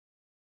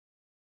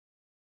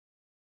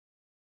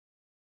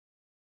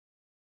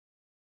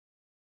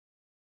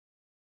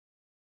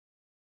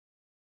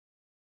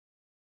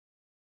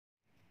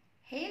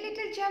Hey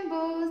little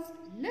jumbos,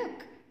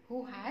 look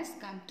who has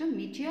come to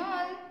meet you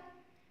all.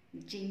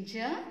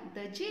 Ginger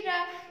the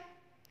giraffe.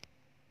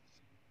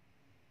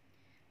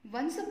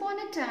 Once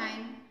upon a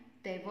time,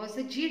 there was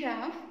a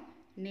giraffe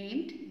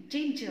named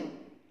Ginger.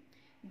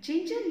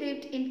 Ginger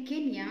lived in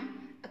Kenya,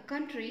 a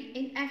country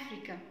in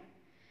Africa.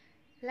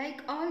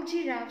 Like all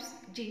giraffes,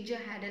 Ginger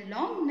had a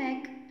long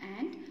neck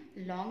and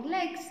long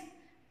legs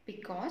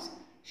because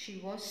she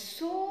was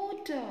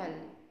so tall.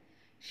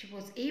 She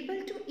was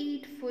able to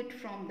eat food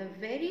from the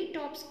very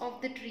tops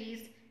of the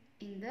trees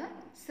in the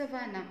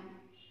savannah.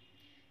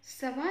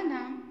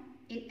 Savannah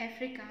in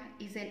Africa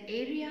is an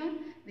area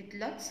with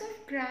lots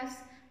of grass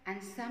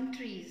and some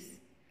trees.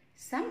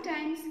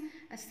 Sometimes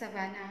a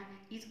savannah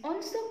is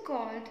also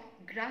called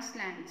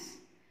grasslands.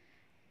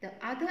 The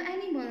other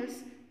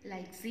animals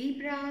like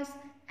zebras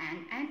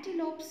and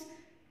antelopes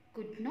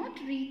could not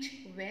reach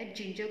where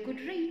Ginger could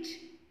reach,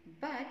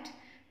 but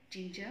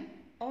Ginger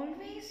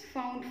always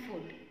found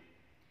food.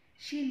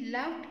 She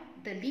loved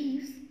the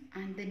leaves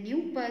and the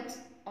new buds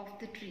of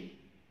the tree.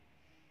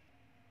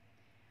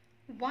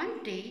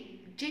 One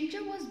day,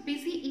 Ginger was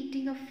busy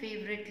eating her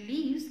favorite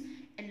leaves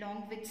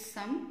along with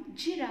some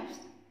giraffes.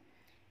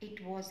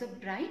 It was a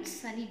bright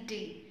sunny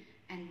day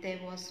and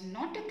there was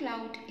not a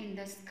cloud in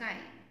the sky.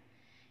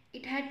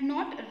 It had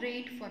not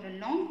rained for a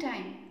long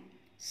time,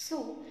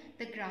 so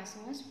the grass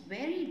was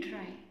very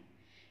dry.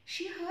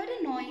 She heard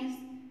a noise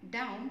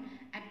down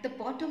at the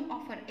bottom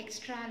of her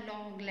extra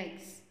long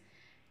legs.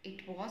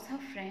 It was her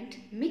friend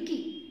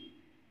Mickey,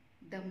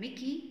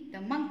 the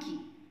monkey.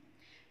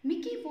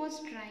 Mickey was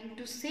trying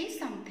to say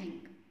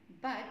something,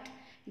 but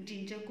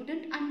Ginger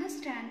couldn't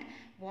understand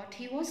what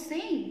he was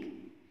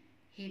saying.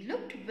 He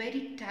looked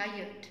very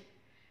tired.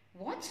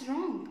 "What's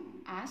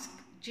wrong?"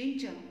 asked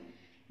Ginger.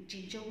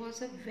 Ginger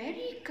was a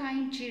very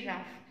kind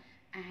giraffe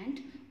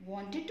and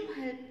wanted to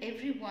help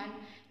everyone,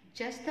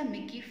 just the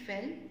Mickey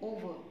fell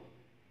over.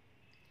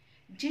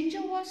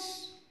 Ginger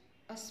was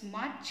a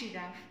smart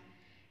giraffe.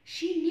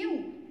 She knew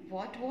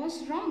what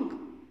was wrong.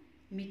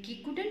 Mickey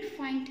couldn't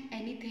find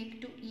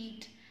anything to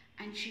eat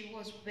and she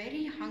was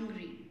very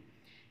hungry.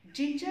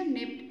 Ginger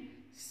nipped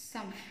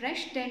some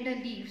fresh tender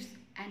leaves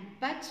and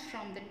buds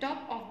from the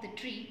top of the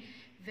tree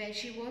where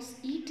she was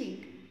eating.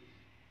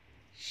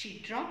 She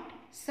dropped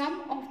some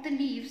of the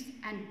leaves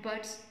and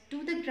buds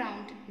to the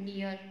ground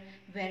near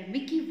where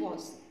Mickey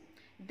was.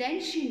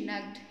 Then she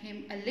nudged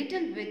him a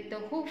little with the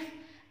hoof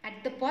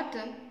at the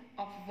bottom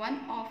of one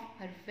of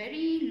her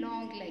very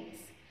long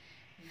legs.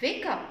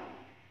 "Wake up,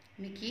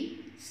 Mickey,"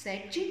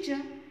 said Ginger.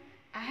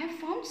 "I have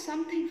found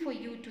something for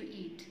you to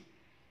eat."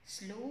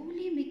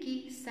 Slowly Mickey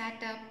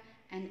sat up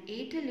and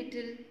ate a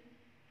little.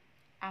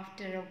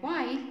 After a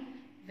while,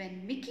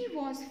 when Mickey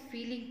was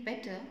feeling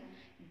better,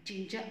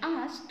 Ginger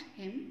asked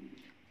him,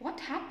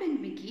 "What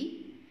happened, Mickey?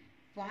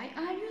 Why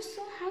are you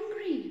so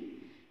hungry?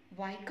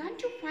 Why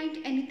can't you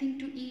find anything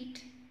to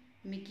eat?"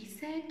 Mickey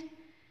said,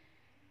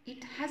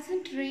 "It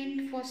hasn't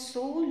rained for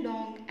so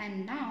long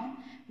and now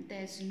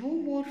there's no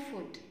more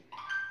food."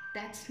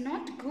 "That's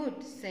not good,"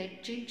 said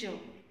Ginger.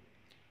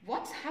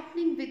 "What's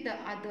happening with the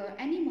other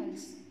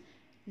animals?"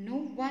 "No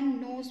one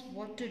knows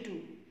what to do,"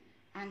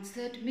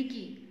 answered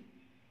Mickey.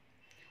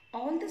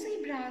 "All the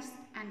zebras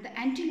and the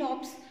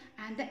antelopes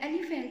and the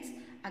elephants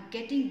are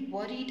getting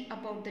worried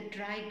about the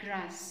dry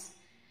grass.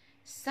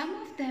 Some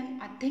of them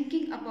are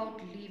thinking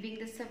about leaving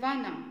the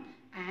savannah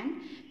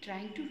and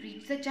trying to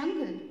reach the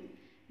jungle."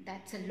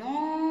 "That's a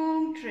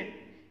long trip,"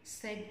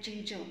 said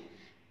Ginger.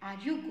 "Are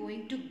you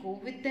going to go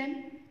with them?"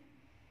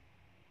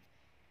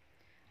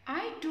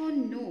 "I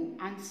don't know,"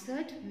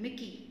 answered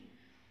Mickey.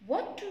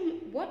 What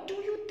do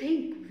you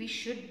think we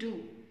should do?"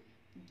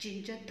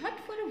 Ginger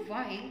thought for a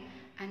while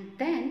and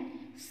then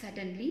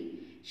suddenly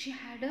she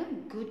had a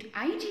good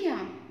idea.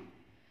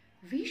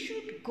 "We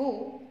should go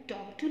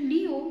talk to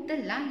Leo the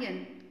lion.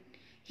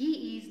 He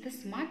is the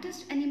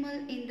smartest animal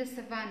in the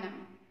savannah."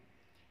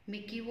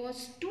 Mickey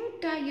was too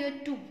tired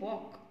to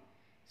walk,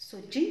 so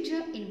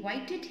Ginger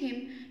invited him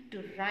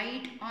to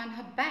ride on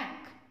her back.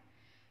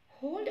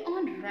 "Hold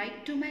on right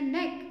to my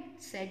neck,"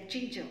 said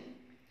Ginger.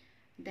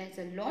 "There's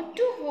a lot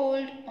to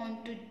hold on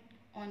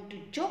to,"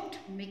 joked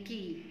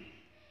Mickey.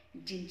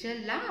 Ginger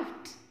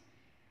laughed.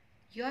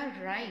 "You're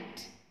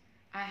right.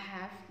 I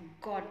have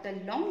got the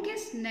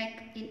longest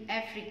neck in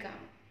Africa."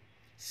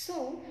 So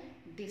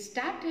they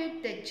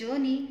started their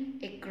journey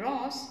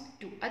across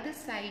to other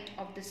side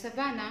of the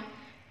savannah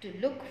to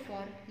look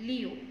for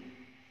Leo.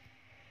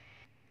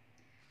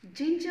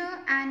 Ginger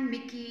and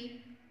Mickey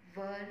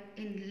were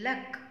in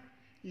luck.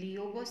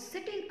 Leo was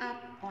sitting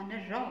up on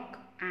a rock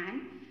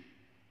and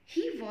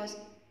he was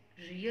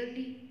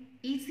really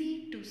easy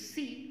to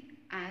see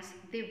as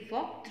they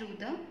walked through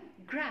the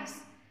grass.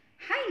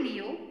 "Hi,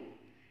 Leo!"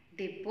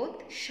 they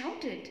both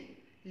shouted.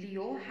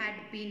 Leo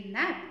had been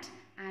napped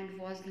and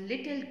was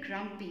little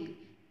grumpy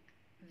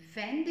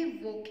when they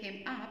woke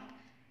him up,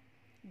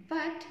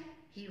 but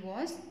he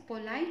was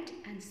polite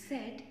and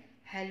said,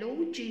 "Hello,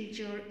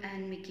 Ginger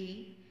and Mickey.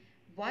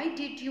 Why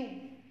did you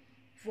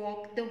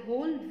walk the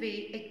whole way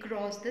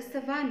across the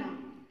savannah?"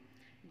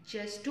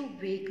 just to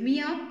wake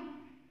me up?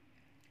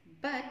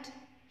 But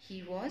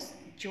he was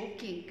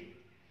joking.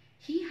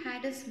 He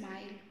had a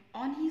smile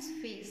on his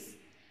face.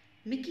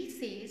 Mickey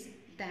says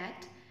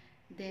that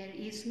there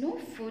is no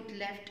food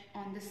left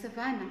on the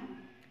savannah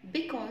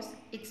because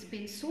it's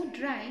been so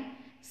dry,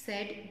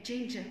 said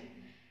Ginger.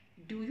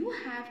 Do you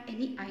have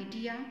any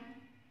idea?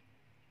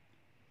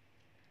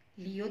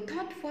 Leo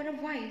thought for a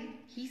while.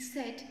 He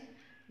said,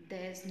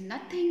 there's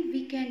nothing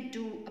we can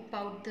do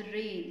about the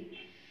rain.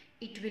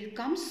 It will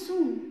come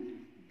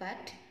soon,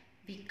 but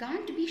we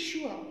can't be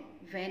sure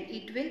when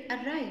it will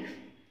arrive.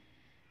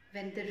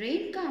 When the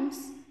rain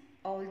comes,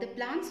 all the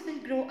plants will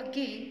grow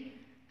again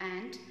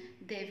and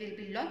there will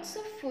be lots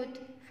of food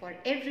for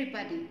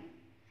everybody.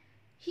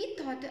 He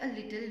thought a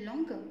little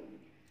longer.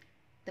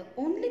 The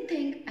only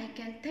thing I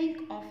can think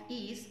of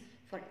is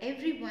for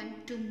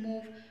everyone to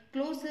move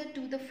closer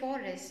to the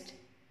forest.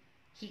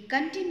 He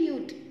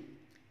continued,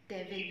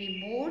 there will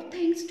be more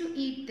things to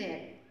eat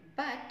there,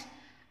 but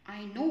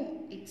I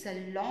know it's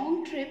a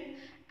long trip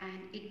and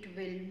it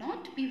will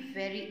not be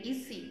very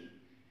easy.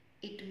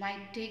 It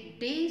might take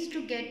days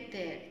to get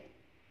there.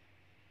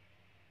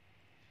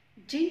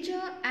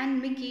 Ginger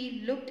and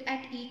Mickey looked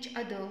at each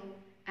other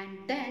and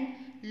then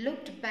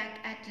looked back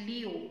at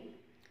Leo.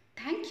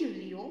 Thank you,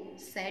 Leo,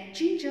 said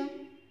Ginger.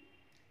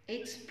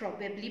 It's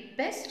probably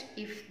best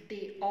if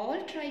they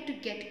all try to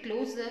get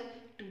closer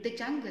to the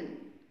jungle.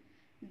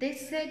 They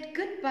said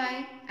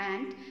goodbye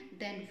and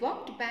then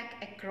walked back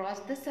across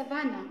the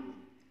savannah.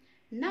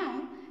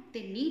 Now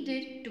they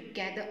needed to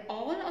gather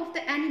all of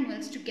the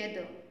animals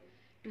together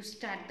to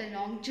start the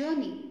long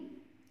journey.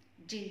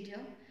 Ginger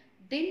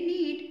didn't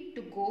need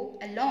to go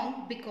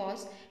along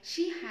because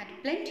she had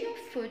plenty of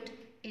food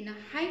in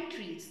her high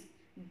trees,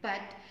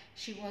 but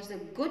she was a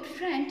good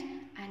friend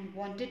and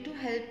wanted to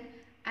help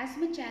as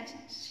much as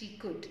she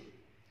could.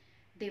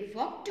 They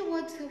walked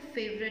towards her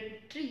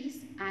favorite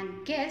trees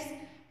and guess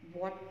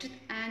what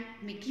and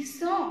Mickey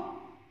saw?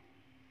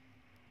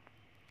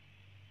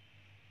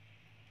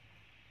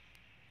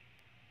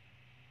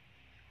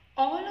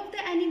 All of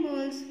the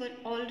animals were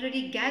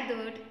already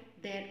gathered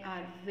there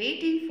are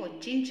waiting for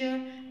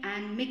Ginger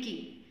and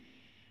Mickey.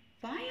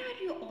 Why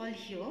are you all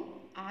here?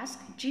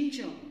 Asked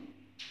Ginger.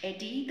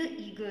 Eddie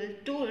the eagle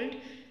told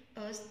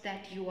us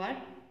that you are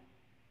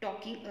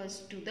taking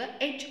us to the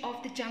edge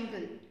of the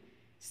jungle,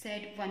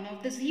 said one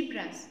of the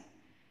zebras.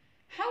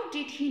 How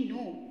did he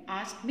know?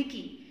 Asked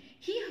Mickey.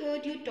 He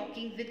heard you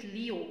talking with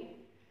Leo,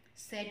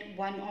 said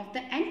one of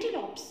the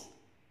antelopes.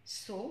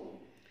 So,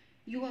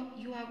 you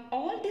have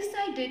all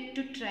decided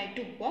to try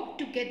to walk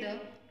together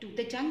to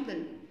the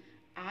jungle?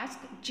 Asked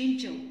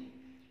Ginger.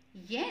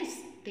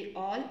 Yes, they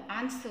all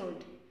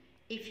answered.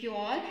 If you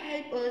all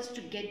help us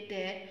to get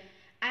there,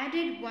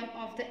 added one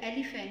of the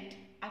elephant.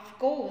 Of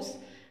course,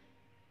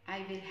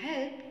 I will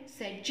help,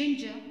 said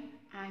Ginger.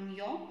 I'm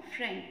your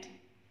friend.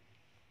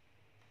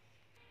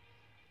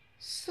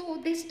 So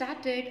they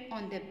started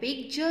on their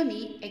big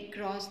journey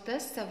across the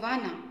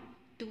savannah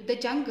to the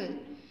jungle.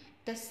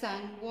 The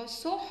sun was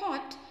so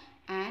hot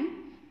and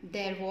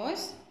there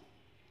was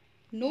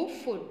no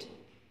food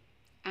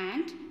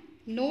and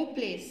no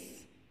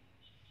place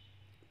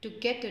to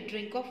get a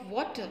drink of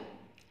water.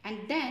 And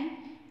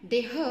then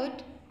they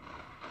heard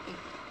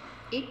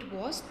it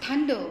was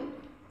thunder.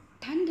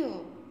 Thunder.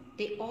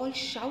 They all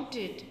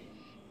shouted.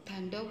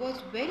 Thunder was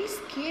very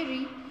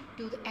scary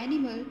to the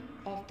animal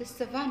of the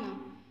savannah.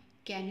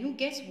 Can you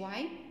guess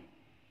why?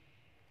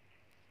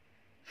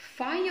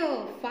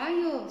 Fire,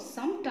 fire.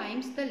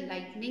 Sometimes the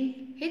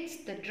lightning hits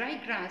the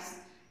dry grass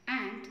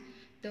and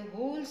the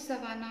whole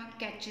savannah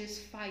catches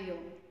fire.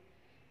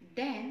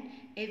 Then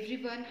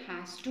everyone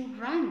has to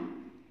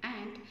run,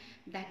 and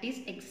that is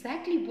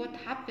exactly what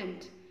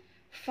happened.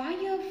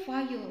 Fire,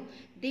 fire,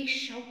 they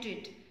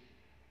shouted.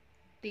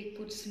 They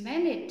could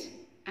smell it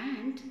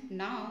and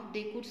now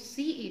they could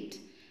see it,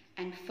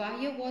 and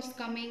fire was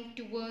coming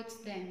towards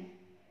them.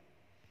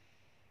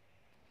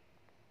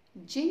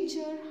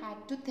 Ginger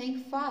had to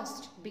think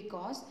fast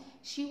because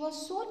she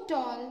was so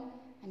tall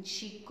and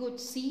she could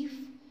see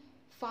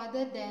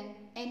farther than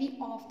any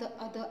of the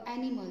other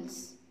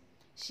animals.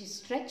 She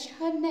stretched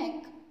her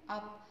neck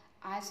up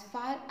as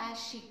far as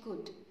she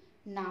could.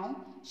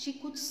 Now she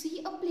could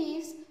see a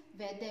place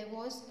where there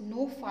was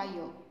no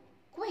fire.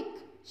 Quick,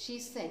 she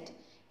said,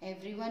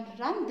 everyone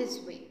run this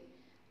way.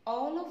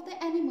 All of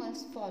the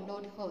animals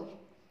followed her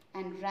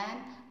and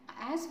ran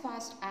as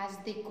fast as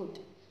they could.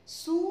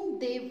 Soon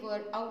they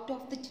were out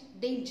of the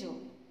danger.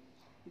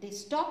 They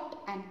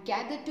stopped and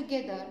gathered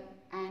together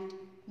and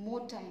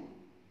more time.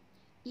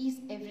 Is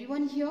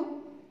everyone here?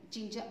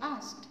 Ginger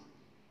asked.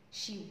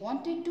 She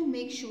wanted to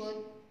make sure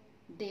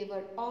they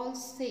were all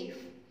safe.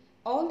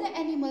 All the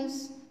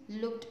animals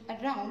looked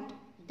around.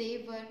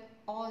 They were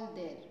all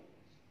there.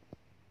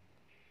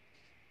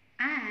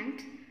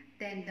 And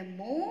then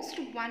the most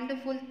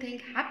wonderful thing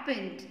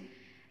happened.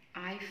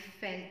 I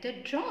felt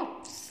a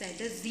drop, said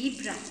a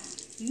zebra.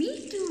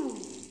 Me too,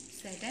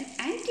 said an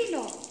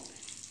antelope.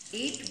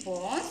 It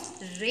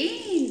was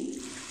rain.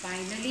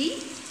 Finally,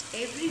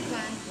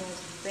 everyone was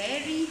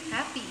very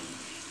happy.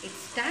 It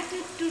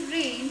started to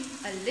rain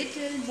a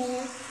little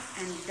more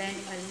and then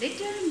a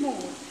little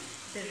more.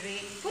 The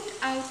rain put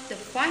out the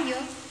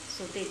fire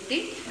so they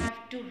didn't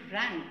have to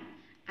run.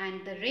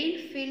 And the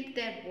rain filled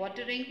their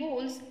watering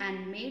holes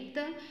and made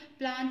the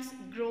plants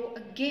grow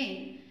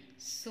again.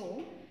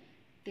 So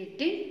they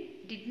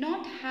did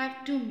not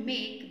have to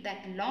make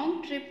that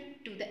long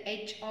trip to the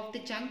edge of the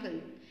jungle.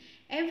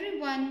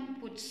 Everyone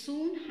would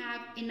soon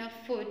have enough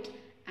food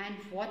and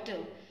water.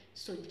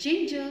 So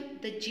Ginger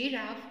the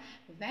giraffe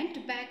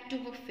went back to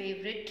her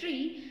favorite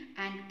tree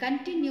and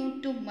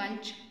continued to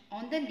munch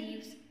on the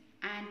leaves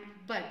and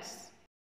buds.